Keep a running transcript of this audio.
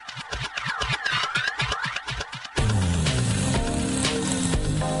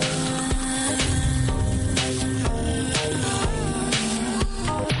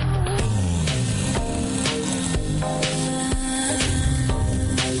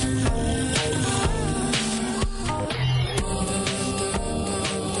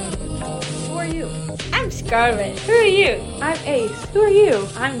Scarlet. Who are you? I'm Ace. Who are you?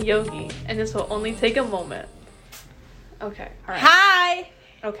 I'm Yogi, and this will only take a moment. Okay, all right. Hi.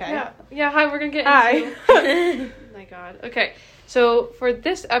 Okay. Yeah, hi, we're gonna get into... Oh my god. Okay, so for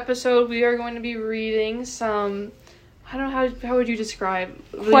this episode, we are going to be reading some... I don't know, how would you describe?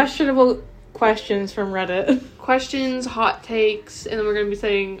 Questionable questions from Reddit. Questions, hot takes, and then we're going to be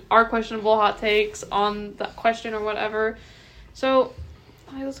saying our questionable hot takes on that question or whatever. So,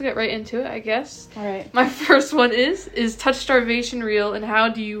 let's get right into it, I guess. All right. My first one is touch starvation real, and how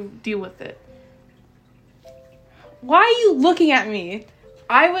do you deal with it? Why are you looking at me? When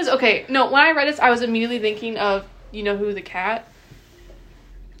I read this, I was immediately thinking of, you know who, the cat?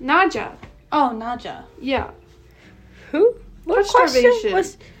 Naja. Oh, Naja. Yeah. Who? What Touch question starvation.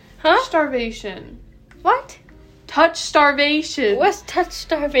 was? Touch starvation. What? Touch starvation. What's touch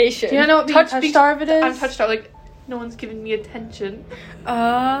starvation? Do you know what being touch starved is? I'm touch starved. Like, no one's giving me attention.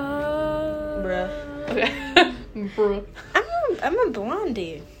 Bruh. Okay. Bruh. I'm a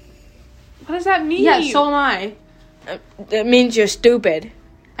blondie. What does that mean? Yeah, so am I. That means you're stupid.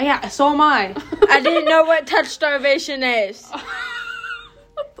 Yeah, so am I. I didn't know what touch starvation is.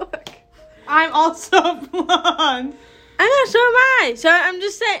 What the heck? I'm also blonde. I know, so am I. So I'm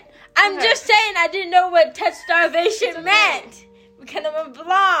just saying. Just saying I didn't know what touch starvation meant because I'm a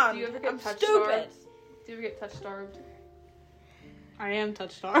blonde. Do you ever get touch stupid. starved? Do you ever get touch starved? I am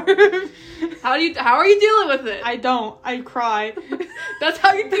touch starved. How are you dealing with it? I don't. I cry. That's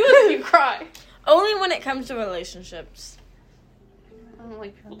how you deal with it. You cry. Only when it comes to relationships. I don't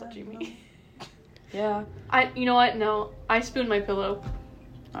like people touching me. Yeah. You know what? No, I spoon my pillow.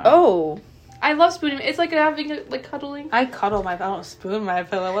 Oh. I love spooning. It's like cuddling. I cuddle I don't spoon my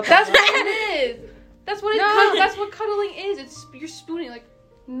pillow. What the That's heck? what it is. That's what that's what cuddling is. You're spooning like.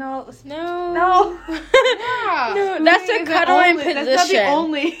 No. No. No. Yeah. No, that's a cuddling position. That's not the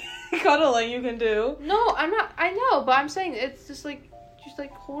only cuddling you can do. No, I'm not. I know, but I'm saying it's just like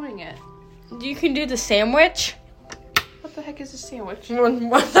holding it. You can do the sandwich. What the heck is a sandwich?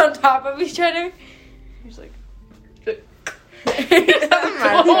 One's on top of each other. He's like.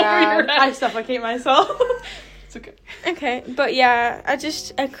 Oh my God. I suffocate myself. It's okay. Okay, but yeah,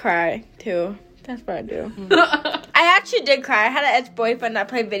 I cry too. That's what I do. I actually did cry. I had an ex-boyfriend that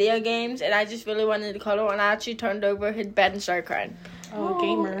played video games, and I just really wanted to cuddle, and I actually turned over his bed and started crying. Oh,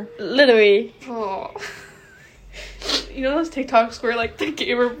 gamer. Literally. Oh. You know those TikToks where like the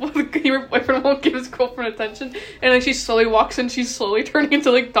gamer boyfriend won't give his girlfriend attention, and like she slowly walks in, she's slowly turning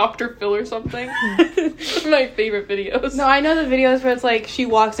into like Dr. Phil or something. One of my favorite videos. No, I know the videos where it's like she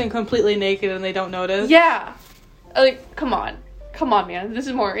walks in completely naked and they don't notice. Yeah. Like, come on, man. This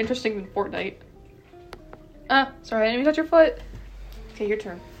is more interesting than Fortnite. Sorry, I didn't mean to touch your foot. Okay, your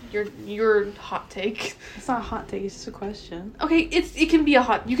turn. Your hot take. It's not a hot take. It's just a question. Okay, it can be a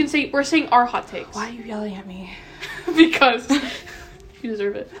hot. You can say we're saying our hot takes. Why are you yelling at me? Because you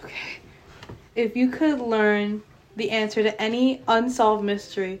deserve it. Okay. If you could learn the answer to any unsolved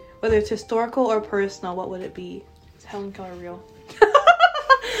mystery, whether it's historical or personal, what would it be? Is Helen Keller real?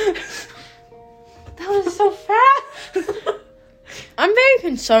 That was so fast. I'm very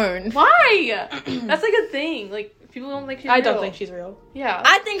concerned. Why? That's like a thing. Like people don't think she's real. I don't think she's real. Yeah.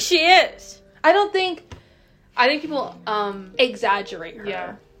 I think she is. I think people exaggerate her.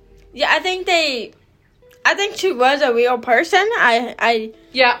 Yeah. Yeah, I think she was a real person. I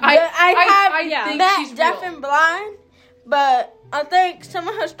have think met she's deaf real. and blind, but I think some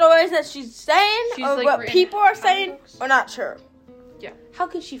of her stories that she's saying or like, what written people are comic saying books? are not true. Yeah. How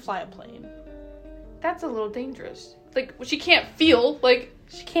could she fly a plane? That's a little dangerous. Like she can't feel. Like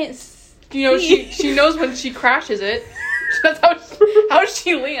She can't. you know she knows when she crashes it. That's how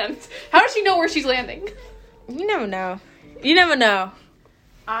she lands. How does she know where she's landing? You never know. You never know.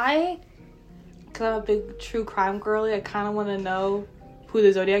 Because I'm a big true crime girly, I kind of want to know who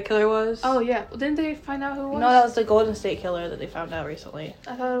the Zodiac Killer was. Oh yeah. Well, didn't they find out who it was? No, that was the Golden State Killer that they found out recently.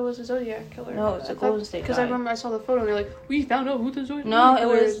 I thought it was a Zodiac Killer. No, it's a Golden State Because I guy. remember I saw the photo and they're like, we found out who the Zodiac No, it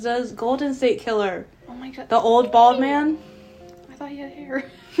Killer was is. the Golden State Killer. Oh my god. The old bald man. I thought he had hair.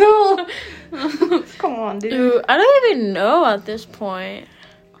 No. Come on, dude. Dude, I don't even know at this point.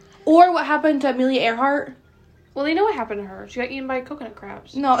 Or what happened to Amelia Earhart? Well, they know what happened to her. She got eaten by coconut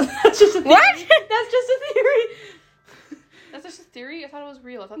crabs. No, that's just a theory. What? That's just a theory. That's just a theory? I thought it was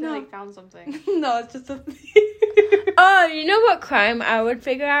real. I thought No. they, found something. No, it's just a theory. Oh, you know what crime I would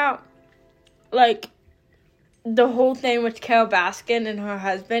figure out? Like, the whole thing with Carol Baskin and her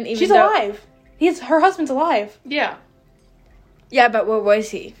husband. Even She's though, alive. Her husband's alive. Yeah. Yeah, but where was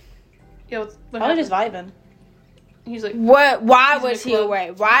he? Yeah, what Probably happened? just vibing. He's like, What? Why He's in was a he club.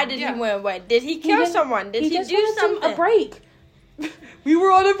 away? Why did Yeah. he went away? Did he kill didn't- someone? Did he just do wanted something? a break. We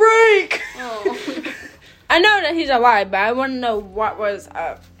were on a break. oh. I know that he's alive, but I want to know what was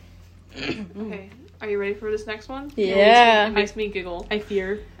up. Okay, are you ready for this next one? Yeah. It makes me giggle. I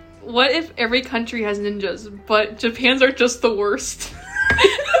fear. What if every country has ninjas, but Japan's are just the worst?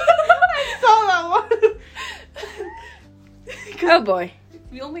 I saw that one. Oh boy.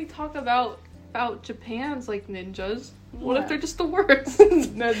 We only talk about Japan's like ninjas. What if they're just the worst?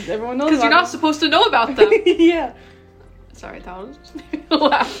 Everyone knows. Because you're not supposed to know about them. Yeah. Sorry, that was just made me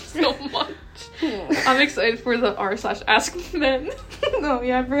laugh so much. I'm excited for the r/ask men. No,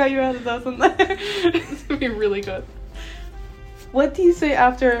 yeah, I forgot you added that in there. It's gonna be really good. What do you say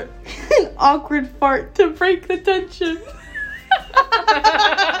after an awkward fart to break the tension?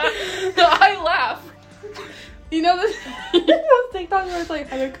 I laugh. You know those TikToks where it's like,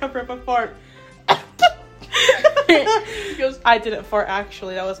 how to cover up a fart? He goes, I didn't fart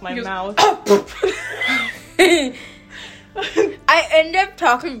actually, that was my mouth. I end up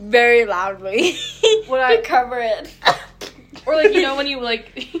talking very loudly to cover it. Or like, you know, when you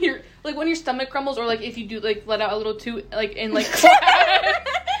like when your stomach crumbles, or like if you do like let out a little toot, like in like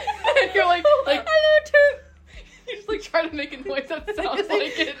and you're like a little toot. You just like try to make a noise that sounds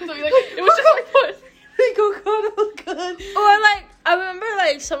like it. So you're like, it was just my foot. Or like, I remember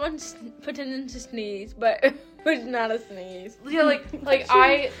like someone pretending to sneeze, but it was not a sneeze. Yeah, like if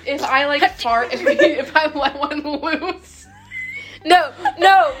I like fart, if I let one loose. No.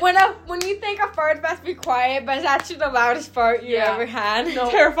 When you think a fart must be quiet, but it's actually the loudest fart you ever had.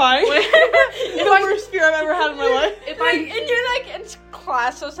 No. Terrifying. The worst fear I've ever had in my life. And you're like in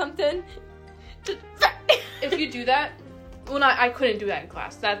class or something. If you do that, well, I couldn't do that in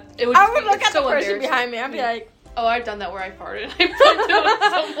class. I would look at so the person behind me. I'd be like, "Oh, I've done that where I farted. I pointed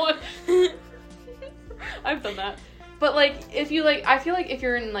at someone." I've done that. But like, if you like, I feel like if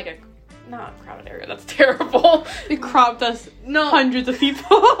you're in like not a crowded area, that's terrible. It cropped us hundreds of people.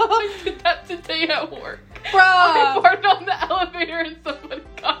 I did that today at work. bro. I farted on the elevator and somebody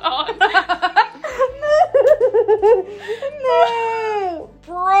got on. No,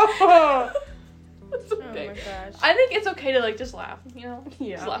 bro. It's okay. Oh my gosh. I think it's okay to like just laugh, you know?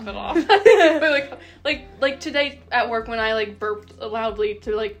 Yeah. Just laugh it off. But like today at work when I like burped loudly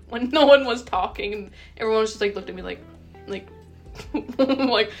to like when no one was talking and everyone was just like looked at me like like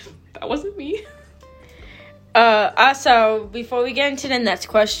that wasn't me. Also, before we get into the next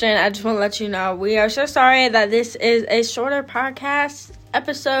question, I just want to let you know we are so sorry that this is a shorter podcast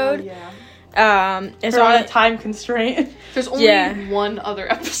episode. Oh, yeah. It's on on a time constraint. There's only one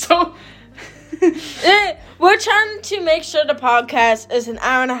other episode. We're trying to make sure the podcast is an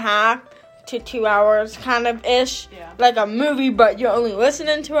hour and a half to 2 hours, kind of ish, like a movie, but you're only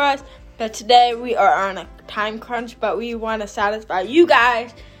listening to us. But today we are on a time crunch, but we want to satisfy you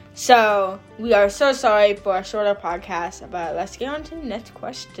guys. So we are so sorry for a shorter podcast, but let's get on to the next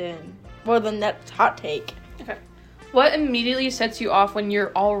question. Or the next hot take. Okay. What immediately sets you off when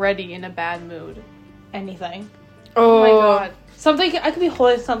you're already in a bad mood? Anything. Oh my god. Something, I could be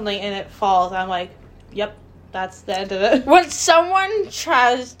holding something and it falls. I'm like, yep, that's the end of it. When someone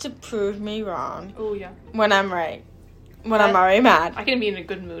tries to prove me wrong. Oh yeah. When I'm right. When I'm already mad. I can be in a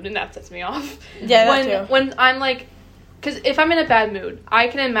good mood and that sets me off. Yeah, that too. When I'm like, because if I'm in a bad mood, I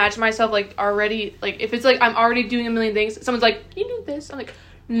can imagine myself like already, like if it's like I'm already doing a million things, someone's like, you do this. I'm like,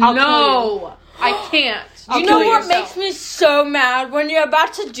 no, I can't. You know what makes me so mad? When you're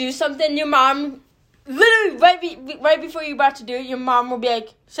about to do something, your mom, literally right before you're about to do it, your mom will be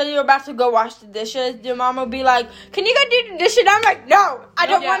like, so you're about to go wash the dishes, your mom will be like, can you go do the dishes? I'm like, no, I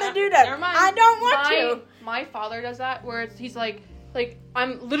don't want to do that. Never mind. I don't want to. My father does that where he's like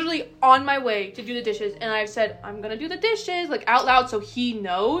I'm literally on my way to do the dishes and I've said I'm gonna do the dishes like out loud so he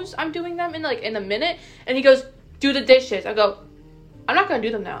knows I'm doing them in a minute, and he goes, do the dishes. I go, I'm not gonna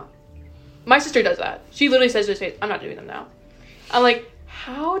do them now. My sister does that. She literally says to his face, I'm not doing them now. I'm like,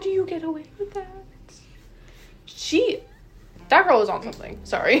 how do you get away with that? That girl is on something.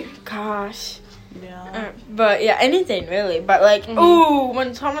 Sorry. Gosh. Yeah. But yeah, anything really. But like, ooh,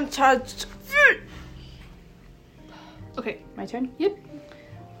 when someone touched. Okay, my turn? Yep.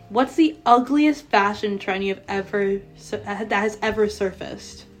 What's the ugliest fashion trend you've that has ever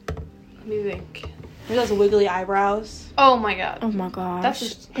surfaced? Let me think. There's those wiggly eyebrows. Oh my god. Oh my gosh. That's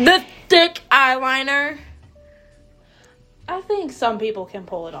just... The thick eyeliner. I think some people can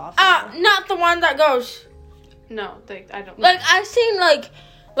pull it off. Not the one that goes. No, I don't. Like, I've seen, like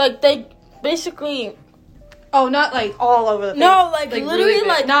they basically... Oh, not, like, all over the face. No, like literally, really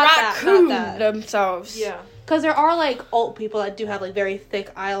like, not raccoon that. themselves. Yeah. Because there are, like, old people that do have, like, very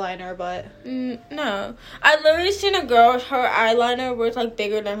thick eyeliner, but... No. I literally seen a girl, her eyeliner was, like,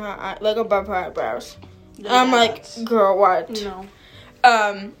 bigger than her, like, above her eyebrows. Yeah, I'm like, girl, what? No.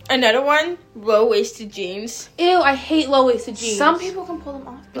 Another one, low-waisted jeans. Ew, I hate low-waisted jeans. Some people can pull them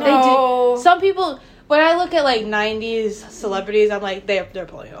off. They No. do. Some people, when I look at like 90s celebrities, I'm like, they're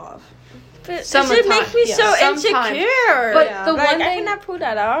pulling it off. But Summertime. it makes me so Sometimes. insecure. But Yeah. the Like, one I thing, cannot pull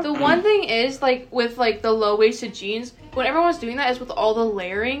that off. the one thing is like with like the low waisted jeans, when everyone was doing that is with all the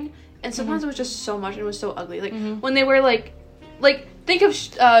layering, and sometimes it was just so much and it was so ugly. Like when they wear like think of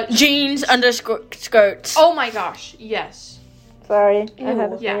jeans under skirts. oh my gosh, yes, Sorry.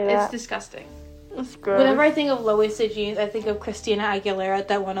 yeah, it's disgusting. That's gross. Whenever I think of low-waisted jeans, I think of Christina Aguilera at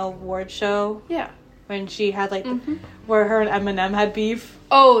that one award show Yeah. when she had like, where her and Eminem had beef.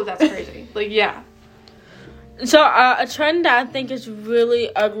 Oh, that's crazy. Like yeah. So, a trend that I think is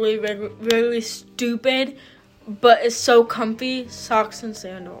really ugly, really stupid, but it's so comfy, socks and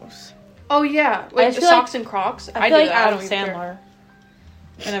sandals. Oh yeah, I like feel socks like- and Crocs. I do feel like that. I Adam don't even care.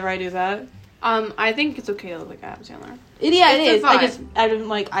 Sandler. Whenever I do that. I think it's okay to look like Adam Sandler. Yeah, it It's a is.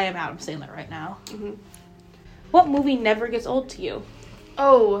 vibe. I am Adam Sandler right now. Mhm. What movie never gets old to you?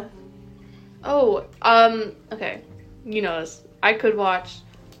 Okay. You know this. I could watch.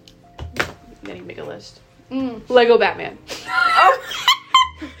 I need to make a list. Lego Batman.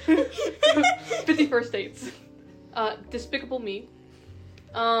 50 First Dates. Despicable Me.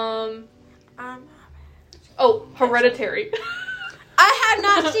 Hereditary. I have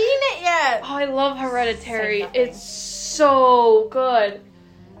not seen it yet. Oh, I love Hereditary. Say nothing. It's so good.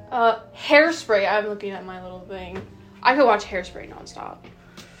 Hairspray. I'm looking at my little thing. I could watch Hairspray nonstop.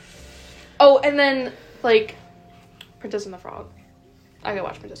 Oh, and then like Princess and the Frog. I could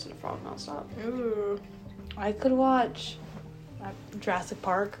watch Princess and the Frog nonstop. Ooh. I could watch Jurassic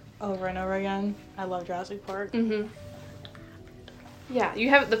Park over and over again. I love Jurassic Park. Mm-hmm. Yeah, you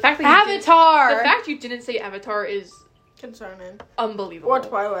have the fact that Avatar! the fact you didn't say Avatar is Concerning. unbelievable. Or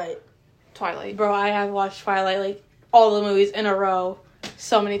Twilight. Twilight. Bro, I have watched Twilight, like, all the movies in a row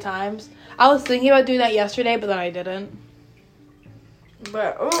so many times. I was thinking about doing that yesterday, but then I didn't.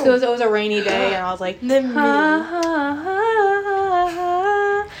 But, It was a rainy day, and I was like, The me.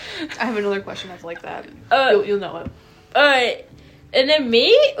 I have another question that's like that. You'll know it. Alright. And then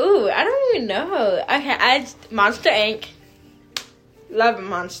me? Ooh, I don't even know. Okay, Monster Inc. Love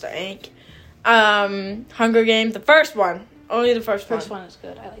Monster Inc. Hunger Games, the first one. Only the first one. First one is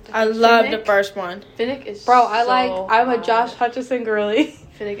good. I like I it. love the Finnick? first one. Finnick is Bro, I'm a hot. Josh Hutcherson girly.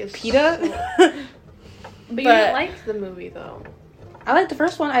 Finnick is PETA? But you But- didn't like the movie though. I liked the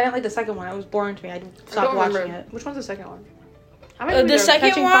first one. I didn't like the second one. It was boring to me. I I stopped don't watching remember. it. Which one's the second one? How many The movies are there? second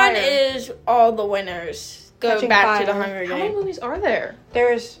Catching one Fire. is All the Winners. Go Catching back to the Fire. Hunger How many Games. movies are there?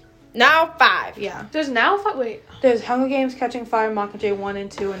 There's, Now 5. yeah. There's now wait. There's Hunger Games, Catching Fire, Mockingjay 1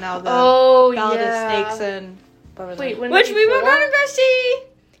 and 2, and now the Ballad of Snakes and... Wait, when Which did we were four? gonna go see.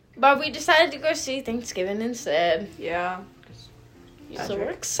 But we decided to go see Thanksgiving instead. Yeah. So we're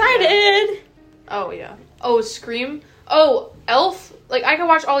excited. Oh yeah. Oh, Scream. Oh, Elf. Like I can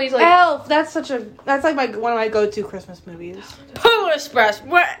watch all these like. Elf! That's like one of my go-to Christmas movies. Polar Express.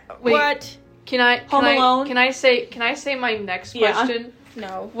 What? Wait. What? Can I? Home Alone? Can I say my next Yeah. question?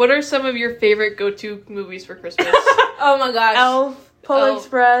 No. What are some of your favorite go-to movies for Christmas? Oh my gosh. Elf, Polar Elf,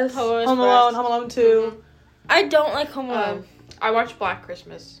 Express, Polar Home Express. Alone, Home Alone 2. I don't like Home Alone. I watched Black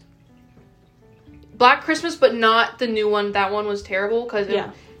Christmas. Black Christmas, but not the new one. That one was terrible because it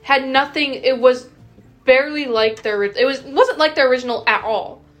Yeah. had nothing. It was barely like wasn't like the original at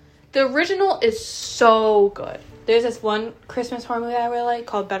all. The original is so good. There's this one Christmas horror movie I really like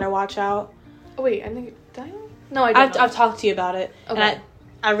called Better Watch Out. Oh wait, I think did I? No, I didn't. I've talked to you about it, Okay. and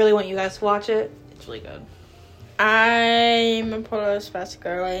I really want you guys to watch it. It's really good. I'm a Polar Express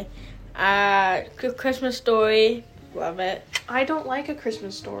girly. Christmas Story. Love it. I don't like A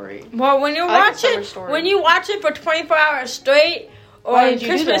Christmas Story. Well, when you I like A watch Summer it, Story. when you watch it for 24 hours straight, or Why on did you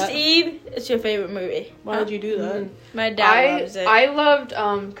do Christmas that? Eve, it's your favorite movie. Why did you do that? Mm. My dad loves it. I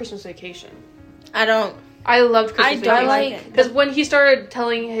loved Christmas Vacation. I don't. I loved Christmas I Vacation. don't like it. Because when he started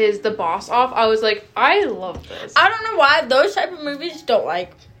telling the boss off, I was like, I love this. I don't know why those type of movies don't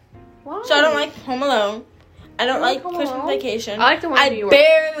like. Why? So I don't like Home Alone. I don't You like like Home Christmas Alone? Vacation. I like the one in I New York.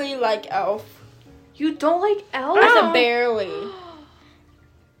 barely like Elf. You don't like Elf? I said barely.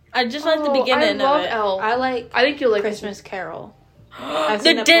 I just like the beginning I love of it. Elf. I like I think you'll like Christmas Carol. I've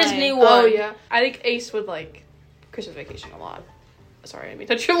seen The it Disney play. one. Oh yeah, I think Ace would like Christmas Vacation a lot. Sorry, I didn't mean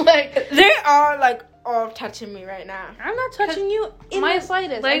to touch your leg. They are like all touching me right now. I'm not touching you in my the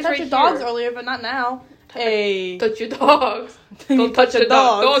slightest. I leg's touched right your dogs here. earlier, but not now. Hey. Touch your dogs. You Don't touch your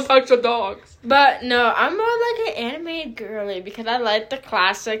dogs. Don't touch your dogs. But no, I'm more like an animated girly because I like the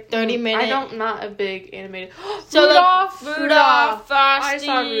classic 30-minute. I'm not a big animated. So Rudolph. Rudolph, I Frosty.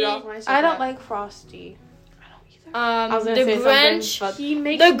 saw Rudolph when I saw I don't that. like Frosty. I don't either. I was The gonna say Grinch. something, but He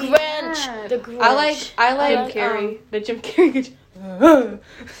makes The me Grinch. mad. The Grinch. I like Jim Carrey. the Jim Carrey.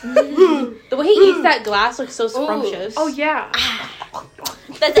 The way he eats that glass looks so scrumptious. Oh yeah.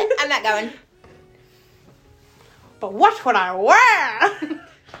 That's it. I'm not going. But watch what I wear.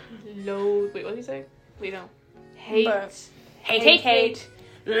 Load. Wait, what did he say? Wait, no. Hate. But- Hate.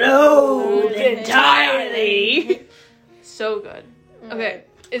 Load entirely. So good. Okay.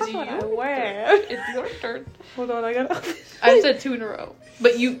 Is What I you? wear. It's your turn. Hold on, I gotta. I said 2 in a row.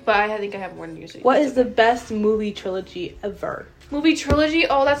 But I think I have more than you. So What is the best movie trilogy ever? movie trilogy?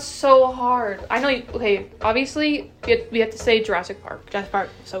 Oh, that's so hard. I know. Okay, obviously we have to say Jurassic Park, Jurassic Park,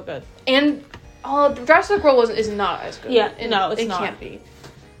 so good. and Jurassic World is not as good. Yeah, And no, it's it not. can't be.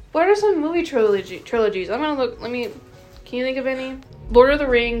 What are some movie trilogies? I'm gonna look. Can you think of any? Lord of the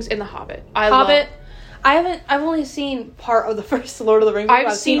Rings and The Hobbit. Hobbit. I've only seen part of the first Lord of the Rings.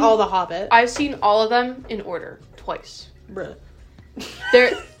 I've seen all the Hobbit. I've seen all of them in order twice. Bruh.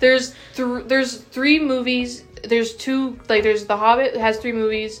 There's 3 movies. There's 2. Like there's The Hobbit has 3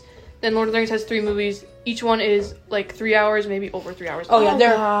 movies. Then Lord of the Rings has 3 movies. Each one is like 3 hours, maybe over 3 hours. Oh yeah,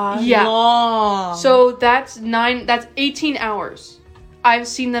 they're long. So that's 18 hours. I've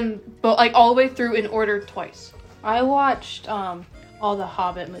seen them like all the way through in order twice. I watched all the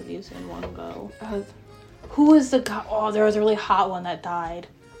Hobbit movies in one go. Who was the guy? Oh, there was a really hot one that died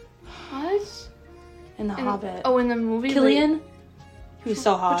What? in the Hobbit. Oh, in the movie? Killian. He was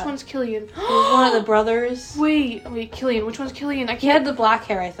so hot. Which one's Killian? He was one of the brothers. Wait, Killian. Which one's Killian? I He had can't. the black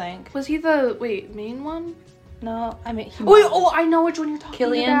hair, I think. Was he the main one? No, I mean he. Wait, I know which one you're talking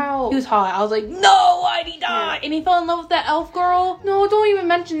Killian. about. He was hot. I was like, no, why'd he die? And he fell in love with that elf girl. No, don't even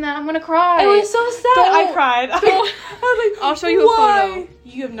mention that. I'm gonna cry. It was so sad. I cried. I was like, I'll show you a photo.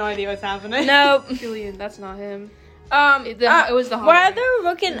 You have no idea what's happening. No. Killian, that's not him. It was the Hobbit. While they're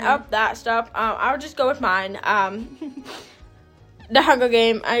looking up that stuff, I'll just go with mine. The Hunger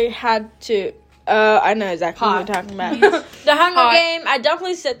Game. I had to. I know exactly what you're talking about. The Hunger Game. I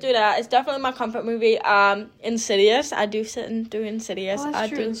definitely sit through that. It's definitely my comfort movie. Insidious. I do sit through Insidious. Oh, that's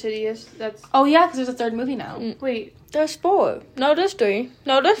true. Insidious. That's. Oh yeah, because there's a third movie now. Wait. There's 4. No, there's 3.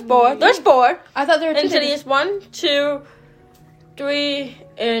 No, there's 4. There's 4. I thought there were 2. Insidious 1, 2, 3,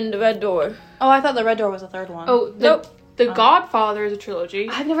 and the Red Door. Oh, I thought the Red Door was the third one. Oh, The Godfather is a trilogy.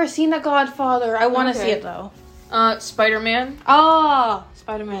 I've never seen The Godfather. I want to see it though. Spider-Man. Oh,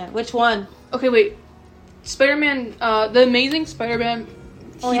 Spider-Man. Which one? Okay, wait. Spider-Man. The Amazing Spider-Man.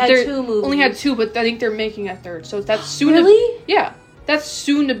 Only had 2 movies. Only had 2, but I think they're making a third. So that's soon. Really? Yeah, that's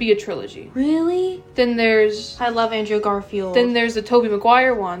soon to be a trilogy. Really? Then there's. I love Andrew Garfield. Then there's the Tobey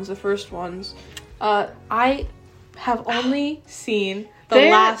Maguire ones, the first ones. I have only seen the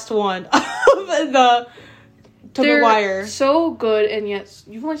last one of the Tobey Maguire. So good, and yet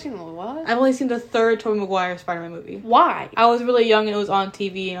you've only seen the what? I've only seen the third Tobey Maguire Spider-Man movie. Why? I was really young and it was on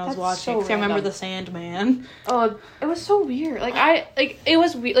TV and I was watching. so I remember random. the Sandman. Oh, it was so weird. It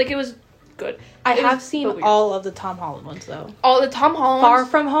was weird. Like it was good. I It have was seen so weird. all of the Tom Holland ones though. All the Tom Holland. Far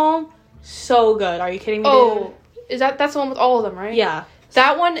From Home, so good. Are you kidding me? Oh, that's the one with all of them, right? dude? Yeah.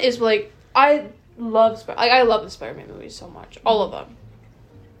 That one is like I love the Spider-Man movies so much, all of them.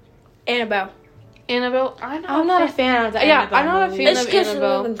 Annabelle. I'm not a fan of the Annabelle I'm not a movies. fan It's of just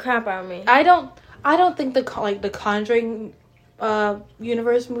Annabelle. the crap out of me. I don't think the Conjuring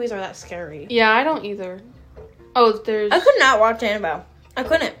universe movies are that scary. Yeah, I don't either. Oh, there's. I could not watch Annabelle. I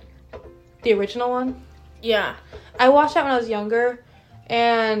couldn't. The original one? Yeah. I watched that when I was younger,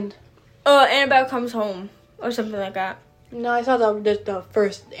 and Annabelle Comes Home or something like that. no, I saw the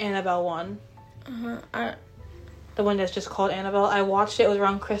first Annabelle one. The one that's just called Annabelle. I watched it. It was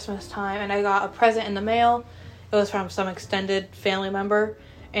around Christmas time, and I got a present in the mail. It was from some extended family member,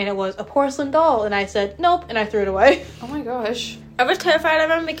 and it was a porcelain doll. And I said nope, and I threw it away. Oh my gosh. I was terrified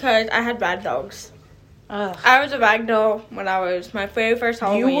of him because I had rag dogs. Ugh. I was a rag doll when I was my very first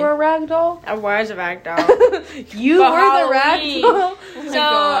Halloween. You were a rag doll. I was a rag doll. You For were the rag Halloween. doll. Oh my So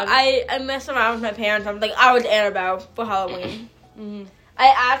God. I messed around with my parents. I'm like, I was Annabelle for Halloween. Mm.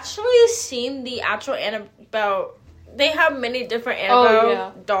 I actually seen the actual Annabelle. They have many different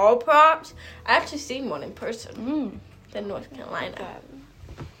Annabelle doll props. I actually seen one in person in North Carolina.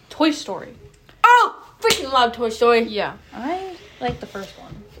 Toy Story. Oh, freaking love Toy Story. Yeah. I like the first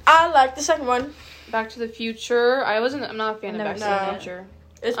one. I like the second one. Back to the Future. I'm not a fan of Never Back to seen the it. Future.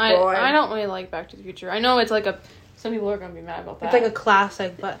 It's I boring. don't really like Back to the Future. I know it's like some people are gonna be mad about that. It's like a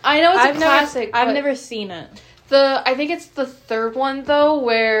classic, but I know it's a classic. I've never seen it. I think it's the third one though,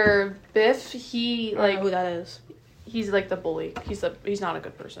 where Biff I don't know who that is. he's like the bully. He's not a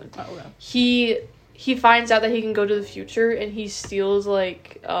good person. Oh, okay. he finds out that he can go to the future and he steals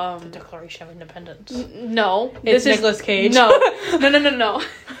like The Declaration of Independence. No, It's Nicolas Cage. No.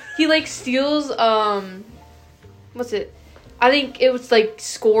 He like steals what's it? I think it was like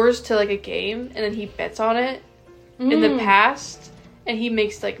scores to like a game, and then he bets on it in the past, and he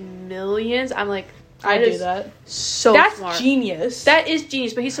makes like millions. I'm like, I do that. So That's smart. genius. That is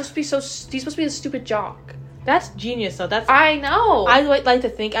genius, but he's supposed to be a stupid jock. That's genius, though. I know. I would like to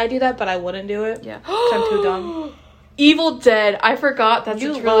think I do that, but I wouldn't do it. Yeah. 'Cause I'm too dumb. Evil Dead. I forgot that's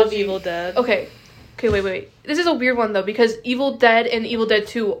You a trilogy. love Evil Dead. Okay, wait. This is a weird one, though, because Evil Dead and Evil Dead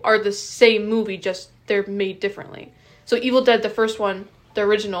 2 are the same movie, just they're made differently. So Evil Dead, the first one, the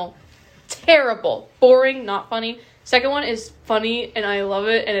original, terrible. Boring, not funny. Second one is funny, and I love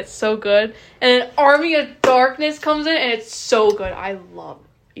it, and it's so good. And then Army of Darkness comes in, and it's so good. I love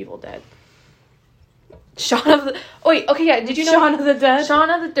Evil Dead. Shaun of the... Oh, wait, okay, yeah, did you know... Shaun of the Dead?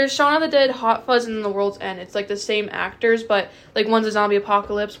 There's Shaun of the Dead, Hot Fuzz, and The World's End. It's, like, the same actors, but, like, one's a zombie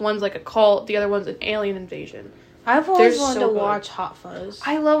apocalypse, one's, like, a cult, the other one's an alien invasion. I've always They're wanted so to good. watch Hot Fuzz.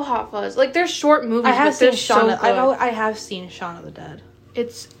 I love Hot Fuzz. Like, they're short movies, I have but they're seen Shaun so of... good. I have seen Shaun of the Dead.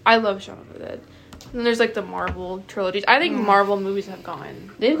 I love Shaun of the Dead. And then there's, like, the Marvel trilogies. I think Marvel movies have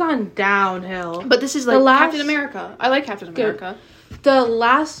gone... They've gone downhill. But this is, like, last- Captain America. I like Captain America. The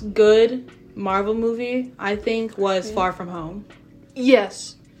last good Marvel movie, I think, was Far From Home.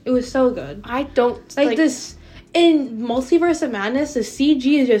 Yes. It was so good. I don't... Like this... In Multiverse of Madness, the CG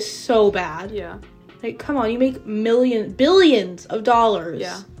is just so bad. Yeah. Like, come on, you make billions of dollars.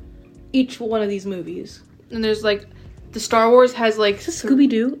 Yeah. Each one of these movies. And there's, like... The Star Wars has, like... Is this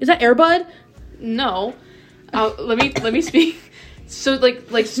Scooby-Doo? Is that Air Bud? No. Let me speak. So, like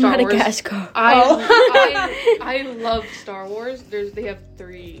Star Wars... Madagascar. I love Star Wars. They have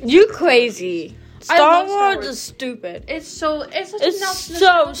 3. You crazy. I Star love Star Wars Wars. is stupid. It's so so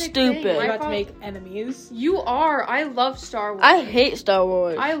nostalgic stupid. thing. You're My about to fault. make enemies. You are. I love Star Wars. I hate Star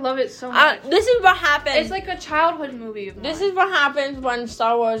Wars. I love it so much. This is what happens. It's like a childhood movie of mine. This is what happens when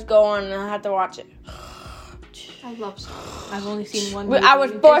Star Wars go on and I have to watch it. I love Star Wars. I've only seen one movie. I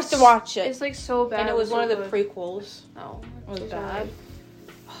was forced to watch it. It's like so bad. And it was so one of the good. prequels. No, It was so bad. bad.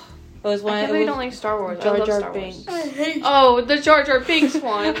 It was one I of really don't like Star Wars. I Jar love Jar Star Binks. Wars. Oh, the Jar Jar Binks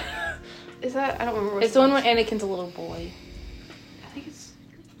one. Is that? I don't remember. What It's the one where Anakin's a little boy. I think it's.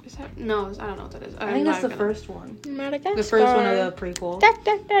 Is that? No, I don't know what that is. I think that's the first one. Madagascar. The first one of the prequel.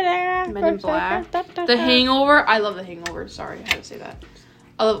 Men in Black. The Hangover. I love The Hangover. Sorry, I had to say that.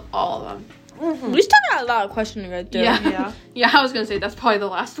 I love all of them. We still got a lot of questions to go through. Yeah. Yeah, I was gonna say that's probably the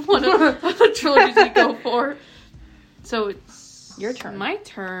last one of the trilogies we go for. So it's Your turn. My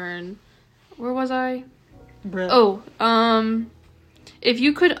turn. Where was I? Bruh. Oh, if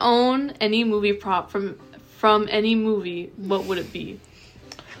you could own any movie prop from any movie, what would it be?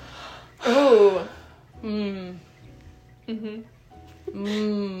 Ooh. I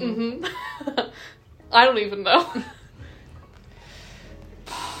don't even know.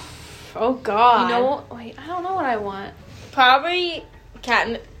 Oh God. You know, wait, I don't know what I want. Probably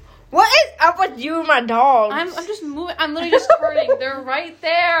cat. What is up with you and my dogs? I'm just moving. I'm literally just turning. They're right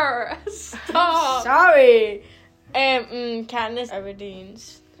there. Stop. Sorry. Katniss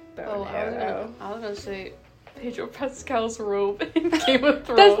Everdeen's. Oh, I was gonna say Pedro Pascal's robe in Game of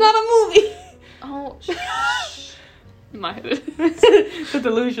Thrones. That's not a movie. Oh, my head. The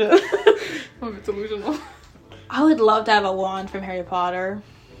delusion. I'm a bit delusional. I would love to have a wand from Harry Potter.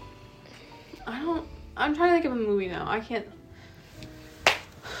 I'm trying to think of a movie now. I can't.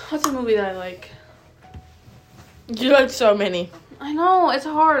 What's a movie that I like? You like so many. I know, it's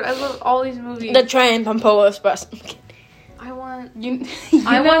hard. I love all these movies. The Train from Polar Express. I want. You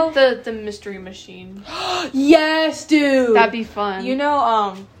I know? want the Mystery Machine. Yes, dude. That'd be fun. You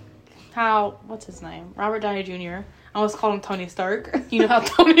know, what's his name? Robert Downey Jr. I almost called him Tony Stark. You know how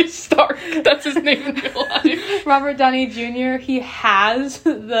Tony Stark. That's his name in real life. Robert Downey Jr. He has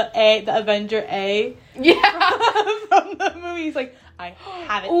the Avenger A. Yeah. From the movie. He's like, I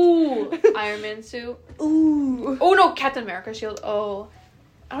have it. Ooh, Iron Man suit. Ooh. Oh no, Captain America shield. Oh,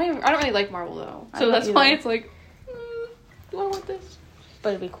 I don't really like Marvel though, I so don't that's why either. it's like, do I want this? But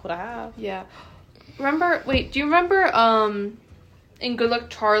it'd be cool to have. Yeah. Do you remember in Good Luck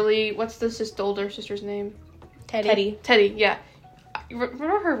Charlie? What's the older sister's name? Teddy. Teddy. Yeah.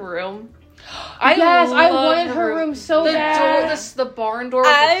 Remember her room? I loved wanted her room so the bad. Door, the barn door.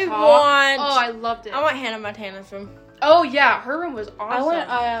 With I the top. want- Oh, I loved it. I want Hannah Montana's room. Oh yeah, her room was awesome.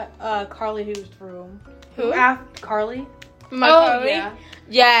 I want Carly Who's room. Who? Carly. My Oh Chloe? yeah.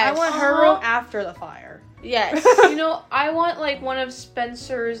 Yes. I want her room after the fire. Yes. You know, I want like one of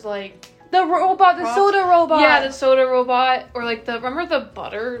Spencer's like The robot, the soda robot. Yeah, the soda robot. Or like remember the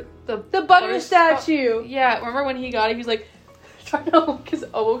butter? The butter statue. Yeah, remember when he got it, he was like trying to hook his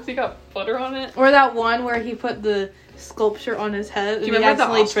elbow because he got butter on it? Or that one where he put the sculpture on his head and you he remember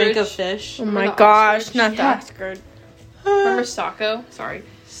accidentally the drank a fish. Oh my gosh, not that good. Remember Socko? Sorry.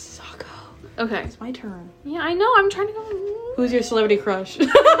 Socko. Okay. It's my turn. Yeah, I know. I'm trying to go. Who's your celebrity crush?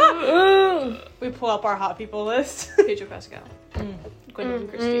 We pull up our hot people list. Pedro Pascal. Gwendolyn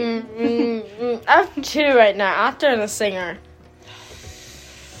Christie. I have two right now, actor and a singer.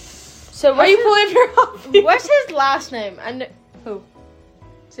 So Are you pulling up your hot people? what's his last name? Who?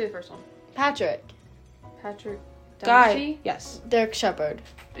 Say the first one. Patrick. Patrick Guy. Dempsey? Yes. Derek Shepherd.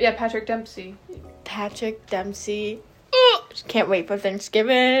 Yeah, Patrick Dempsey. Patrick Dempsey. Can't wait for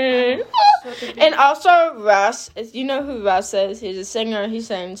Thanksgiving. And also Russ. You know who Russ is? He's a singer. He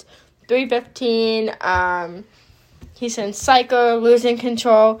sings 315. He sings Psycho, Losing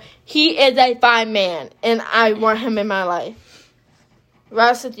Control. He is a fine man, and I want him in my life.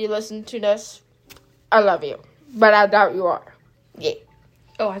 Russ, if you listen to this, I love you, but I doubt you are. Yeah.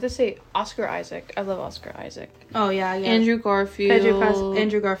 Oh, I have to say Oscar Isaac. I love Oscar Isaac. Oh, yeah. Andrew Garfield.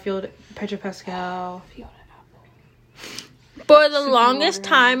 Andrew Garfield. Pedro Pascal. For the longest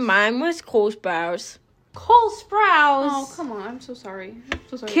time, mine was Cole Sprouse. Cole Sprouse. Oh, come on. I'm so sorry.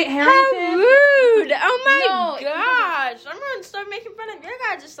 Kit How Harington. rude! Oh my No, gosh! I'm gonna start making fun of your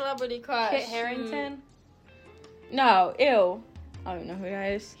guys' celebrity crush. Kit Harington. No, ew. I don't know who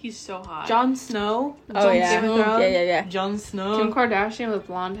that is. He's so hot. Jon Snow. Oh, Jon yeah. Game of Thrones. Yeah. Jon Snow. Kim Kardashian with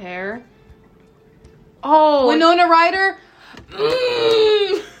blonde hair. Oh, Winona Ryder.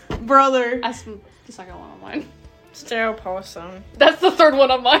 Brother. that's the second one on mine. Sarah Paulson. That's the third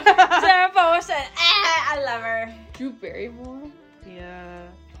one on mine. Sarah Paulson. I love her. Drew Barrymore. Yeah.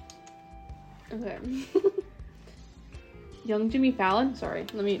 Okay. Young Jimmy Fallon. Sorry.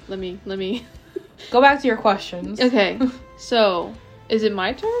 Let me. Go back to your questions. Okay. So, is it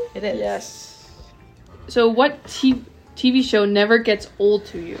my turn? It is. Yes. So, what TV show never gets old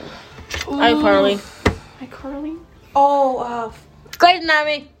to you? iCarly. iCarly? Oh, Grey's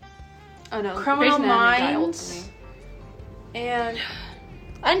Anatomy. Oh no, Criminal Grey's Anatomy got old to Minds. me. and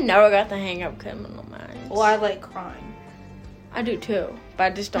I never got the hang of Criminal Minds. well, I like crime. I do too, but I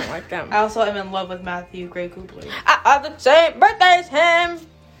just don't like them. I also am in love with Matthew Gray Cooper. I have the same birthday as him.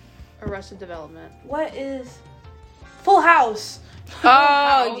 Arrested Development. What is Full House? Oh,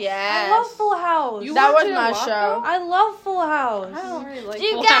 House. yes. I love Full House. You That watch was it a my lot, show. I love Full House. I don't really like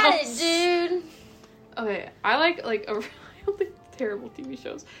You Full got House. it, dude. Okay, I like I don't think terrible TV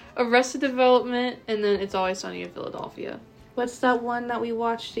shows. Arrested Development, and then It's Always Sunny in Philadelphia. What's that one that we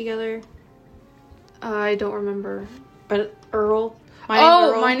watched together? I don't remember. But Earl.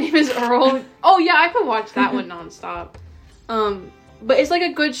 My name is Earl. Oh yeah, I could watch that one nonstop. But it's like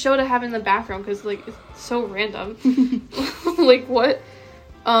a good show to have in the background because like it's so random. Like what?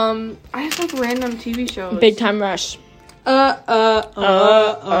 I just like random TV shows. Big Time Rush. Like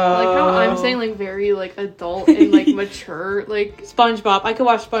how I'm saying like very like adult and like mature like. SpongeBob. I could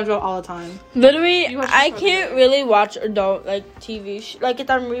watch SpongeBob all the time. Literally, You watch I this can't one, really watch adult like TV. Like if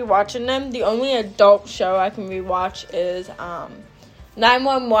I'm rewatching them, the only adult show I can rewatch is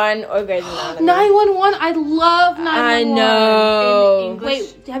 911 or Grey's Anatomy. 911. I love 911. I know. In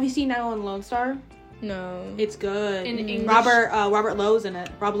English. Wait, have you seen 911 Lone Star? No. It's good. In English. Robert Lowe's in it.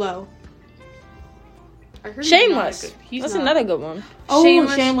 Rob Lowe. I heard he's not Shameless. good- he's That's not- another good one. Oh,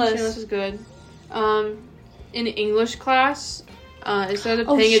 Shameless. Shameless. Shameless is good. In English class, instead of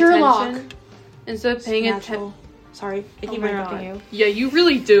Oh, paying Sherlock. attention, instead of paying attention, Natural. Sorry, I keep my interrupting God. you. yeah, you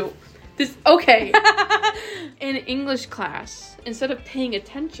really do. This okay. In English class, instead of paying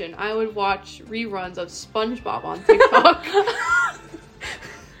attention, I would watch reruns of SpongeBob on TikTok.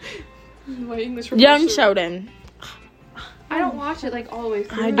 My English Young professor- Sheldon. I don't watch it like all the way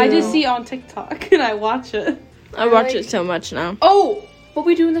through. I do. I just see it on TikTok and I watch it. I watch it so much now. Oh, What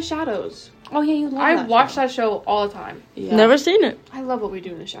We Do in the Shadows. Oh yeah, you love I that watch show. that show all the time. Yeah. Never seen it. I love What We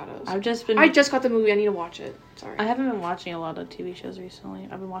Do in the Shadows. I've just been. I just got the movie. I need to watch it. Sorry. I haven't been watching a lot of TV shows recently.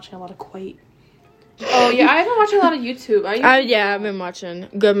 I've been watching a lot of Quake. Oh yeah, I haven't watched a lot of YouTube. Yeah, I've been watching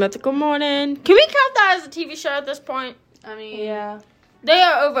Good Mythical Morning. Can we count that as a TV show at this point? I mean, Yeah. They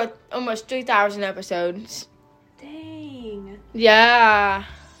are over almost 3,000 episodes. Dang. Yeah.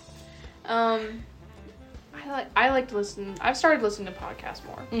 I like to listen. I've started listening to podcasts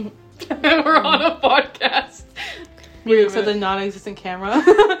more. We're on a podcast. Wait, so the non-existent camera.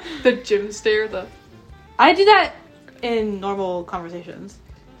 The gym stare. The I do that in normal conversations.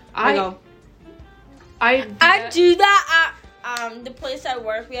 I go. I do that at the place I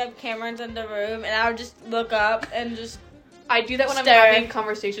work. We have cameras in the room, and I'll just look up and just. I do that when Stare. I'm having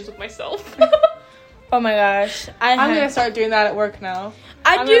conversations with myself. Oh my gosh. I'm gonna start doing that at work now.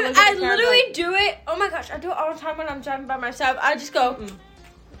 I literally do it. Oh my gosh, I do it all the time when I'm driving by myself. I just go,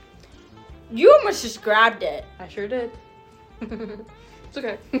 you almost just grabbed it. I sure did. It's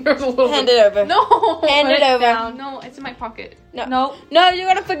okay. There's a little Hand bit. it over. No. Hand it over. down. No, it's in my pocket. No. No, you're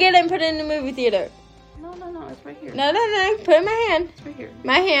gonna forget it and put it in the movie theater. No, it's right here. No, put it in my hand. It's right here.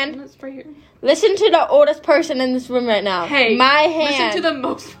 My hand. No, it's right here. Listen to the oldest person in this room right now. Hey, my hand. Listen to the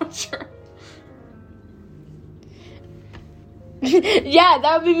most mature. Yeah,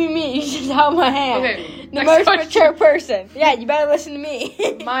 that would be me. You just held my hand. Okay. The next most question. mature person. Yeah, you better listen to me.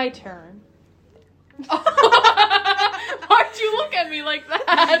 My turn. Why'd you look at me like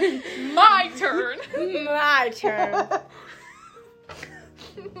that? My turn. My turn.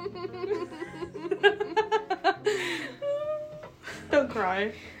 Don't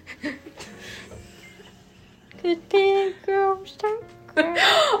cry. Good big girl, stop crying.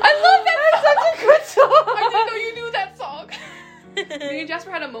 I love that. That's such a good song. I didn't know you knew that song. Me and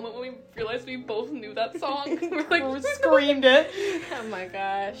Jasper had a moment when we realized we both knew that song. We're like, We screamed it. Oh my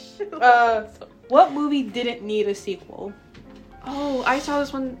gosh. What movie didn't need a sequel? oh, I saw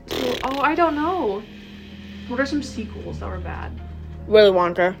this one too. Oh, I don't know. What are some sequels that were bad? Willy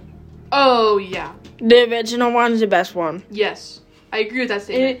Wonka. Oh, yeah. The original one's the best one. Yes. I agree with that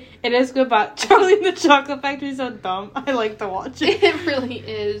statement. It is good, but Charlie and the Chocolate Factory is so dumb. I like to watch it. It really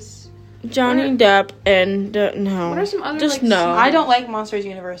is. Johnny Depp and no. What are some other Just like, no. I don't like Monsters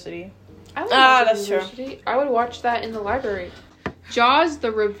University. I would Ah, watch that's true. University. I would watch that in the library. Jaws: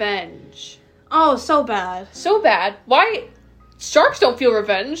 The Revenge. Oh, so bad. So bad. Why? Sharks don't feel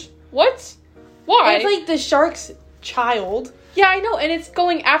revenge. What? Why? It's like the shark's child. Yeah, I know, and it's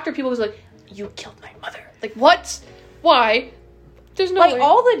going after people who's like, you killed my mother. Like, what? Why? There's no Like, way.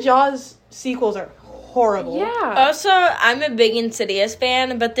 all the Jaws sequels are horrible. Yeah. Also, I'm a big Insidious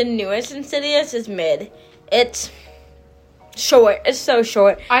fan, but the newest Insidious is mid. It's short. It's so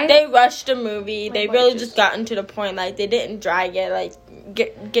short. They rushed the movie. They really just gotten to the point. Like, they didn't drag it. Like,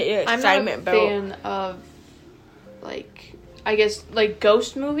 get your excitement built. I'm not a fan of, like, I guess, like,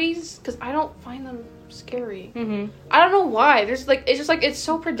 ghost movies, because I don't find them scary. Mm-hmm. I don't know why. There's, like, it's just, like, it's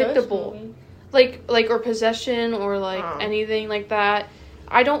so predictable. Like, or Possession, or, like, anything like that.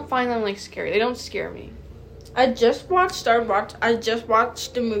 I don't find them, like, scary. They don't scare me. I just watched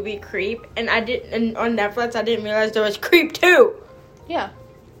the movie Creep, and and on Netflix I didn't realize there was Creep 2. Yeah.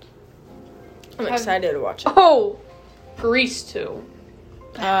 I'm excited to watch it. Oh! Grease 2.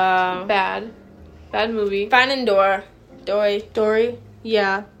 Bad. Bad movie. Finding Dory.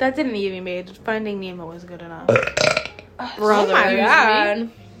 Yeah, that didn't need to be made. Finding Nemo was good enough. Brother. Oh my god.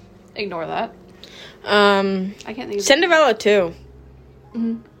 Ignore that. I can't think of Cinderella 2.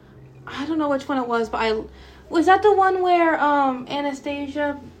 Mm-hmm. I don't know which one it was, but was that the one where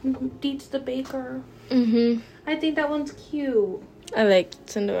Anastasia beats the baker? Mm-hmm. I think that one's cute. I like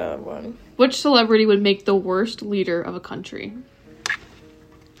Cinderella 1. Which celebrity would make the worst leader of a country?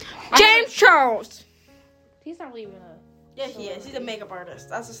 James Charles. He's not leaving a... Yeah, he is. He's a makeup artist.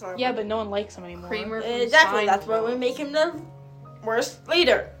 That's a celebrity. Yeah, but no one likes him anymore. Kramer from Exactly. Seinfeld. That's why we make him the worst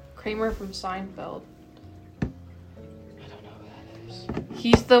leader. Kramer from Seinfeld. I don't know who that is.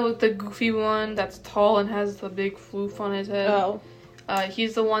 He's the goofy one that's tall and has the big floof on his head. Oh.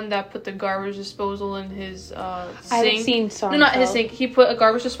 He's the one that put the garbage disposal in his sink. I haven't seen Seinfeld. No, not his sink. He put a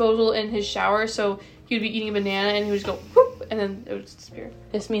garbage disposal in his shower, so he would be eating a banana and he would just go whoop, and then it would just disappear.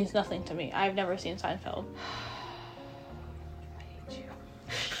 This means nothing to me. I've never seen Seinfeld. I hate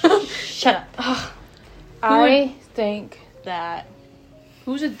you. Shut up. I think that...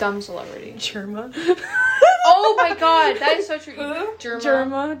 Who's a dumb celebrity? Germa. Oh my god, that is so true. Who?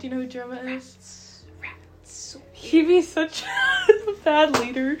 Germa. Do you know who Germa is? He'd be such a bad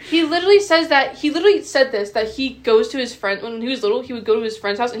leader. He literally said this, that he goes to his friend, when he was little, he would go to his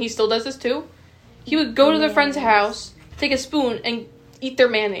friend's house, and he still does this too. He would go to their friend's house, take a spoon, and eat their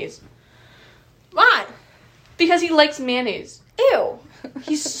mayonnaise. Why? Because he likes mayonnaise. Ew.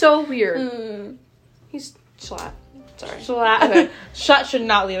 He's so weird. He's schlatt. Sorry. Schlatt. Okay. Schlatt should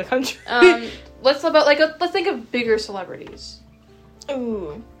not leave the country. Let's think of bigger celebrities.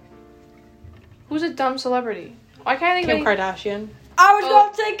 Ooh. Who's a dumb celebrity? I can't think Kim of any. Kardashian. I was going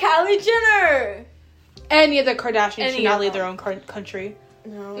to say Kylie Jenner. Any of the Kardashians Any should not of leave them. their own country.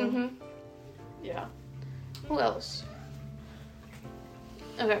 No. Mm-hmm. Yeah. Who else?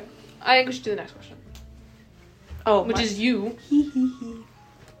 Okay. I think we should do the next question. Oh, Which is you.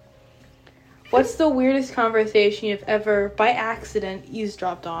 What's the weirdest conversation you've ever, by accident,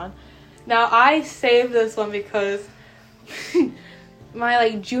 eavesdropped on? Now, I saved this one because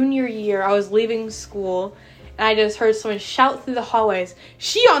my, junior year, I was leaving school, and I just heard someone shout through the hallways,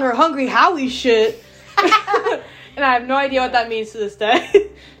 "She on her Hungry Howie shit." And I have no idea what that means to this day.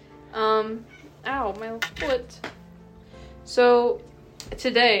 Ow, my foot. So,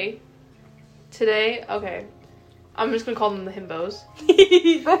 today, okay. I'm just gonna call them the himbos. The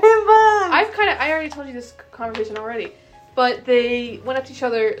himbos! I already told you this conversation already. But they went up to each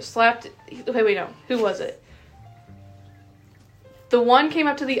other, slapped, okay, wait, no. Who was it? The one came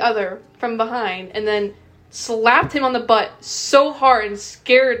up to the other from behind and then slapped him on the butt so hard and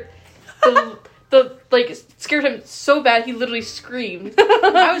scared scared him so bad he literally screamed.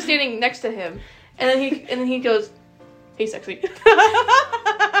 I was standing next to him, and then he goes, "Hey, sexy." Can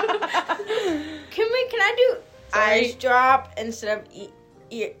I do eyes drop instead of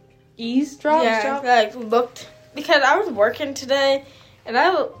eavesdrop? Yeah, like looked, because I was working today and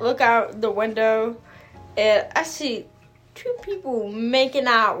I look out the window and I see 2 people making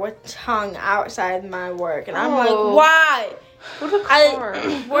out with tongue outside my work, and I'm like, why?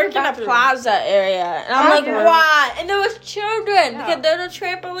 I work in a plaza area, and I'm like, why? And there was children, because there's a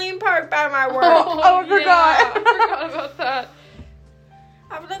trampoline park by my work. I forgot. I forgot about that.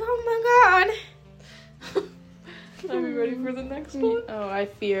 I was like, oh my god. Are we ready for the next one? Oh, I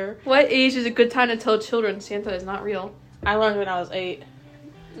fear. What age is a good time to tell children Santa is not real? I learned when I was 8.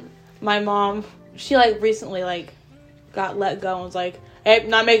 My mom, she recently got let go and was like, "Hey,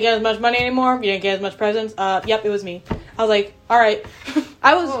 not making as much money anymore. You didn't get as much presents." Yep, it was me. I was like, all right.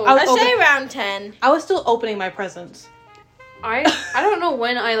 I say around 10. I was still opening my presents. I don't know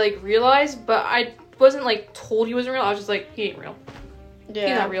when I realized, but I wasn't told he wasn't real. I was just like, he ain't real. Yeah.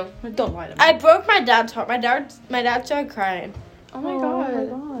 He's not real. Don't lie to me. I broke my dad's heart. My dad started crying. Oh my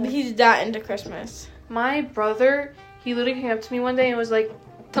god. He's that into Christmas. My brother, he literally came up to me one day and was like,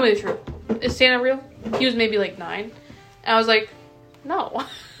 "Tell me the truth. Is Santa real?" He was maybe 9. And I was like, "No."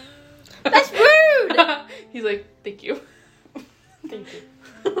 That's rude! He's like, "Thank you." Thank you.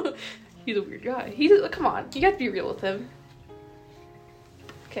 He's a weird guy. Come on. You got to be real with him.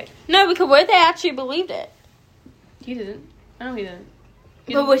 Okay. No, because what if they actually believed it? He didn't. I know he didn't.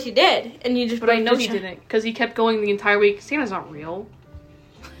 But what he did, and you just. But I know he didn't, because he kept going the entire week. Santa's not real.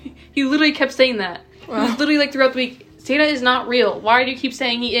 He literally kept saying that. Wow. He was literally throughout the week, Santa is not real. Why do you keep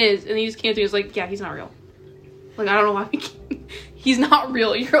saying he is? And he just came to me and was like, yeah, he's not real. I don't know why he's not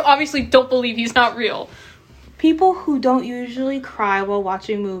real. You obviously don't believe he's not real. People who don't usually cry while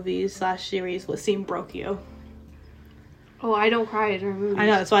watching movies/series would seem broke you. Oh, I don't cry during movies. I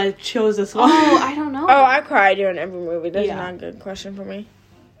know, that's why I chose this one. Oh, I don't know. Oh, I cry during every movie. That's not a good question for me.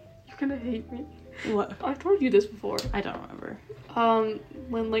 You're gonna hate me. What? I've told you this before. I don't remember.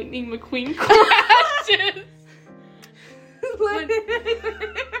 When Lightning McQueen crashes.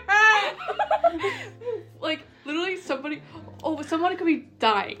 Literally somebody could be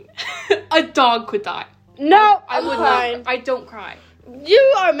dying. A dog could die. No, I would not. I don't cry.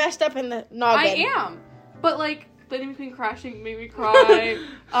 You are messed up in the noggin. I am. But Lightning McQueen crashing made me cry.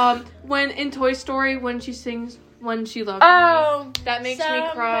 When in Toy Story, when she sings "When She Loved Me," that makes me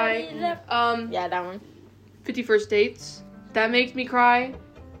cry. Yeah, that one. 50 First Dates, that makes me cry.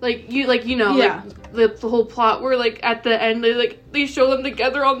 The whole plot where at the end they show them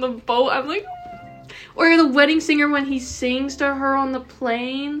together on the boat. I'm like, or The Wedding Singer when he sings to her on the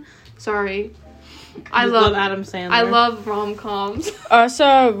plane. Sorry. I love Adam Sandler. I love rom-coms.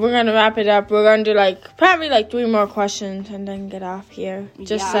 So we're gonna wrap it up. We're gonna do probably 3 more questions and then get off here.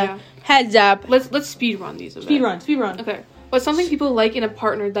 Just heads up. Let's speed run these. Speed run. Okay. What's something people like in a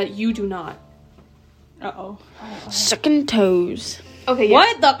partner that you do not? Uh-oh. Sucking toes. Okay. Yeah.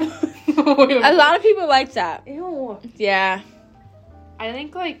 What the? A lot of people like that. Ew. Yeah. I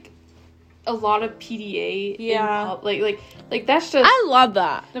think a lot of PDA. Yeah. That's just. I love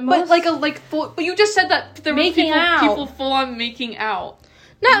that. But you just said that there were people full on making out.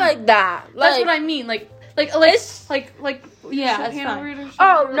 Not like that. That's what I mean. Yeah, it's fine.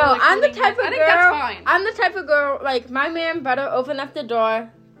 Oh no, I'm the type of girl. I think that's fine. I'm the type of girl my man better open up the door.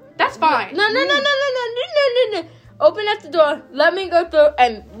 That's fine. No. Open up the door, let me go through,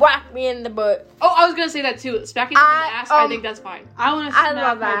 and whack me in the butt. Oh, I was gonna say that too. Smacking someone's ass, I think that's fine. I want to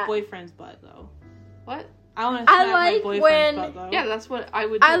smack my boyfriend's butt though. What? I want to smack my boyfriend's butt though. Yeah, that's what I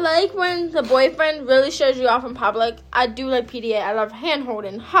would do. I like when the boyfriend really shows you off in public. I do like PDA. I love hand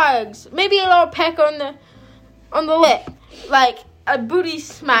holding, hugs, maybe a little peck on the lip, a booty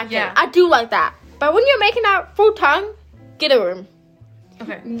smacking. Yeah. I do like that. But when you're making out full tongue, get a room.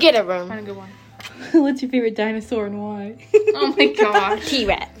 Okay. Get a room. Find a good one. What's your favorite dinosaur and why? Oh my gosh.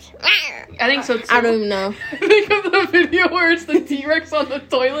 T-Rex. I think so too. I don't even know. Think of the video where it's the T-Rex on the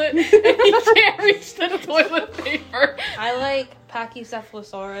toilet and he can't reach the toilet paper. I like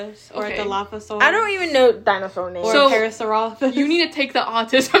Pachycephalosaurus or Okay. a Dilophosaurus. I don't even know dinosaur names. Or So- a Parasaurolophus. You need to take the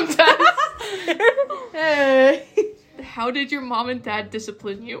autism test. Hey. How did your mom and dad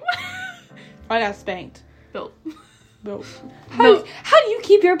discipline you? I got spanked. Bill. No. No. How do you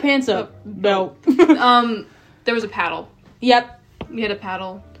keep your pants up? No. There was a paddle. Yep. We had a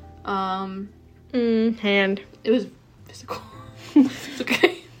paddle. Hand. It was physical. It's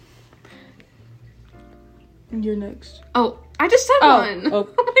okay. You're next. Oh, I just said one. Oh.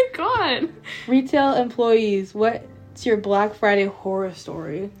 Oh my god. Retail employees, what's your Black Friday horror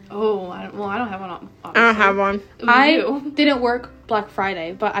story? Oh, I don't have one. I don't have one. I didn't work Black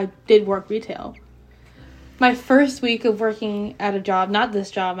Friday, but I did work retail. My first week of working at a job, not this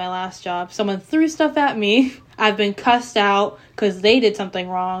job, my last job, someone threw stuff at me. I've been cussed out because they did something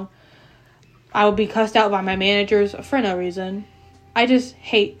wrong. I will be cussed out by my managers for no reason. I just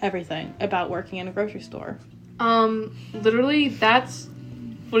hate everything about working in a grocery store. Literally, that's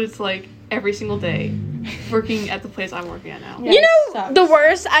what it's like every single day working at the place I'm working at now. Yeah, You it know, sucks. the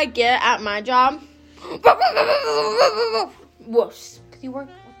worst I get at my job? Woofs. You work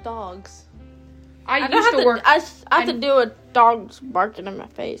with dogs. I don't used have to work. I have to deal with dogs barking in my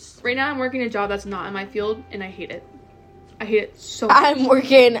face. Right now, I'm working a job that's not in my field, and I hate it. I hate it so much. I'm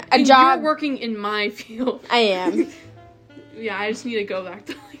working a And job. You're working in my field. I am. Yeah, I just need to go back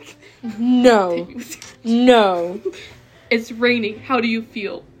to No. No. It's raining. How do you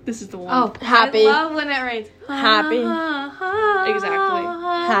feel? This is the one. Oh, Happy. I love when it rains. Happy. Exactly.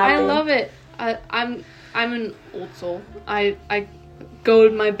 Happy. I love it. I'm an old soul. I go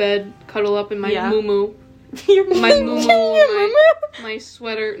to my bed, cuddle up in my Yeah. muumuu, my muumuu, my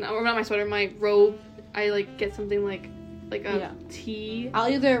sweater. No, or not my sweater. My robe. I like get something like a tea I'll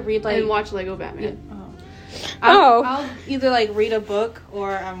either read and watch Lego Batman. I'll either like read a book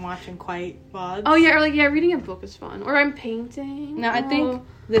or I'm watching quiet VODs. Oh yeah, or reading a book is fun. Or I'm painting. Now I think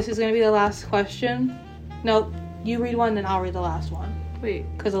this is gonna be the last question. No, you read one, then I'll read the last one. Wait.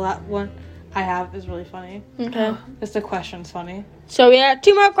 Because the last one I have is really funny. Okay. Just the question's funny. So we have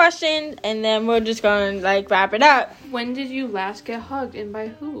 2 more questions, and then we're just going to wrap it up. When did you last get hugged and by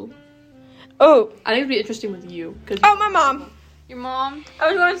who? Oh. I think it'd be interesting with you. Cause Oh, my mom. your mom. I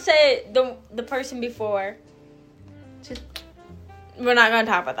was going to say the person before. We're not going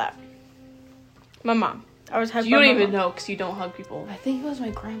to talk about that. My mom. I was hugged You by don't my even mom. know because you don't hug people. I think it was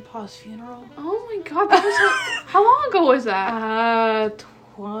my grandpa's funeral. Oh my god, that was how long ago was that?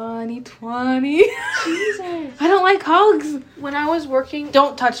 2020. Jesus. I don't like hugs. When I was working.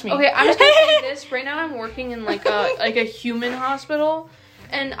 Don't touch me. Okay, I'm just gonna say this. Right now, I'm working in a human hospital,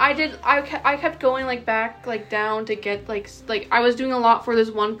 and I kept going back down to get I was doing a lot for this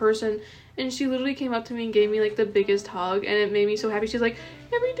one person, and she literally came up to me and gave me the biggest hug, and it made me so happy. She's like,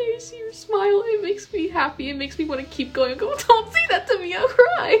 every day I see your smile, it makes me happy. It makes me want to keep going. I go, don't say that to me, I'll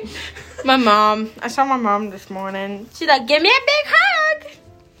cry. My mom. I saw my mom this morning. She's like, give me a big hug.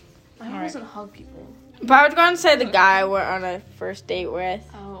 I wasn't hug people. But I was going to say the guy I went on a first date with.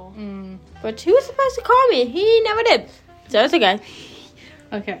 Oh. But he was supposed to call me. He never did. So it's okay.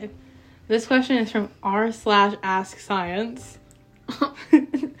 Okay. This question is from r/askscience. Oh,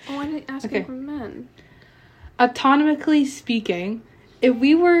 I didn't ask Okay. it from men. Autonomically speaking, if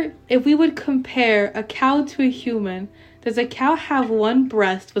we would compare a cow to a human, does a cow have one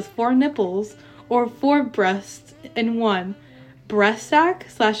breast with 4 nipples or 4 breasts in one? Breast sack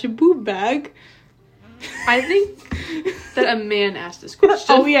 / boob bag? I think that a man asked this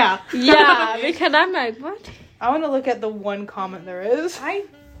question. Oh yeah. Yeah, because I'm like, what? I want to look at the one comment there is. I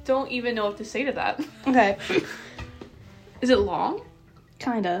don't even know what to say to that. Okay. Is it long?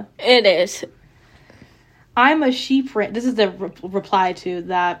 Kinda. It is. I'm a sheep rancher. This is the reply to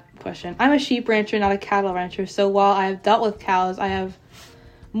that question. I'm a sheep rancher, not a cattle rancher. So while I have dealt with cows, I have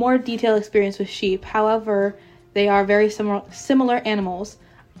more detailed experience with sheep. However, they are very similar animals.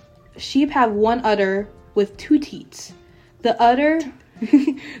 Sheep have one udder with 2 teats. The udder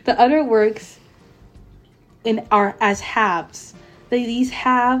works as halves. These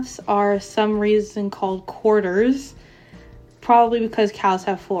halves are some reason called quarters. Probably because cows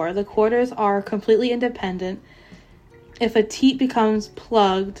have 4. The quarters are completely independent. If a teat becomes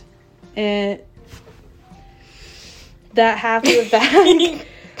plugged, that half of the back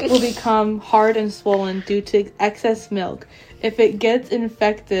will become hard and swollen due to excess milk. If it gets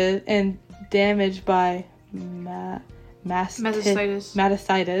infected and damaged by mastitis,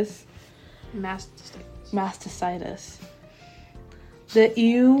 the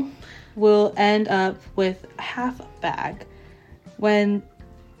ewe will end up with half a bag.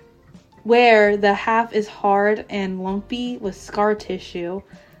 Where the half is hard and lumpy with scar tissue,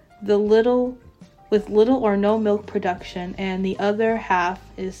 the little with little or no milk production, and the other half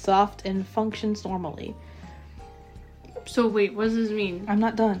is soft and functions normally. So wait, what does this mean? I'm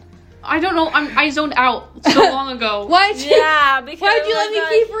not done. I don't know. I zoned out so long ago. Why'd you let me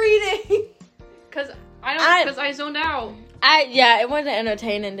keep reading? Because I zoned out. It wasn't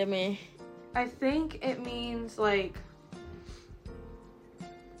entertaining to me. I think it means like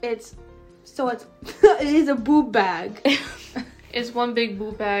it is a boob bag. It's one big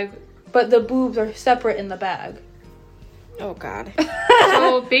boob bag. But the boobs are separate in the bag. Oh, God.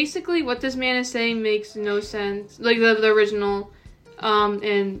 So, basically, what this man is saying makes no sense. Like, the original.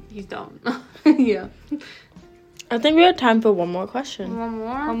 And he's dumb. Yeah. I think we have time for one more question. One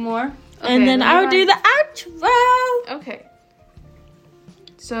One more? Okay, and then I'll do the outro. Okay.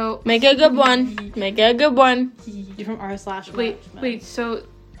 So... Make it a good one. Make it a good one. You're from r/men. Wait, so...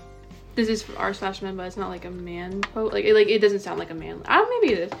 This is from r/men, but it's not like a man quote. Like it doesn't sound like a man. I don't know,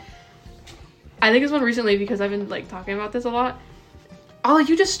 maybe it is. I think it's one recently because I've been like talking about this a lot. Oh,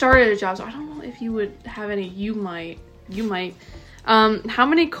 you just started a job, so I don't know if you would have any. You might. How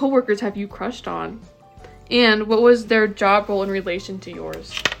many coworkers have you crushed on? And what was their job role in relation to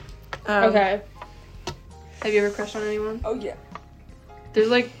yours? Okay. Have you ever crushed on anyone? Oh, yeah. There's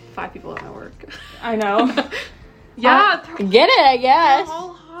like 5 people at my work. I know. Yeah. Get it, I guess. They're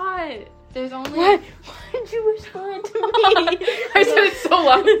all hot. There's only... Why did you whisper it to me? I said it so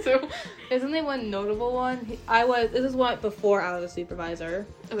loud too. There's only one notable one. This is what before I was a supervisor.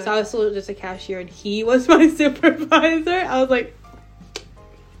 Okay. So I was still just a cashier and he was my supervisor. I was like,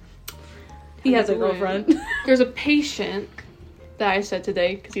 he has a girlfriend. There's a patient that I said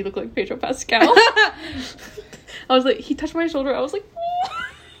today because he looked like Pedro Pascal. I was like, he touched my shoulder. I was like,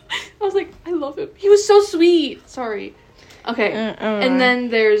 I love him. He was so sweet. Sorry. Okay. And then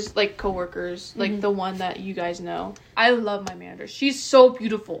there's like coworkers, like the one that you guys know. I love my manager. She's so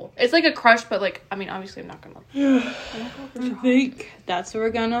beautiful. It's like a crush, but like, I mean, obviously I'm not gonna. I think that's where we're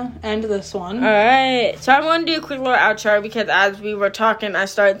gonna end this one. Alright. So I'm gonna do a quick little outro because as we were talking, I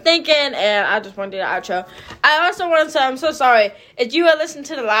started thinking and I just want to do the outro. I also want to say I'm so sorry. If you had listened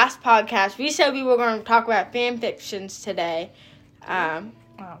to the last podcast, we said we were going to talk about fan fictions today.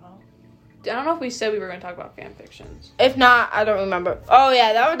 I don't know if we said we were going to talk about fan fictions. If not, I don't remember. Oh,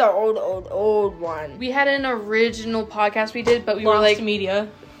 yeah, that was the old one. We had an original podcast we did, but we Lost were like... media.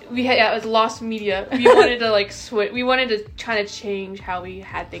 It was Lost Media. We wanted to like switch. We wanted to kind of change how we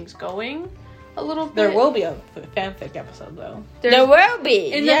had things going a little bit. There will be a fanfic episode, though. There will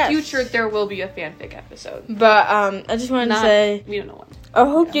be. In the future, there will be a fanfic episode. But, I just wanted to say... We don't know when. I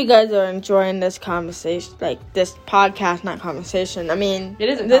hope you guys are enjoying this conversation, like this podcast, not conversation. I mean, it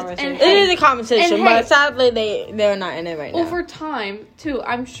is a conversation. It is a conversation, but sadly they're not in it right now. Over time, too,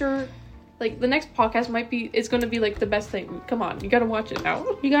 I'm sure, like the next podcast it's going to be like the best thing. Come on, you got to watch it now.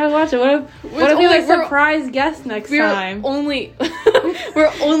 You got to watch it. What if we like surprise guest next time?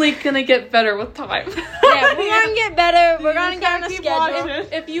 We're only gonna get better with time. Yeah, we're gonna get better. We're gonna get on a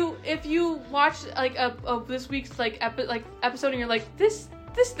schedule. If you watch like a this week's like episode and you're like this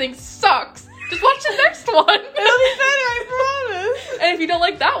thing sucks, just watch the next one. It'll be better, I promise. And if you don't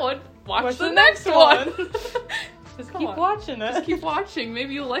like that one, watch the next one. Just keep watching it. Just keep watching.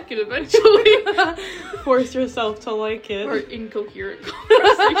 Maybe you'll like it eventually. Force yourself to like it. Or incoherent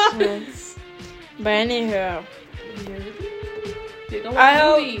conversations. But anywho. I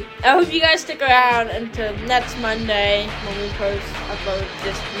hope you guys stick around until next Monday when we upload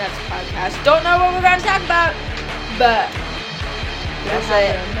this next podcast. Don't know what we're going to talk about, but that's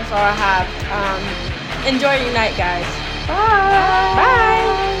it. That's all I have. Enjoy your night, guys. Bye. Bye.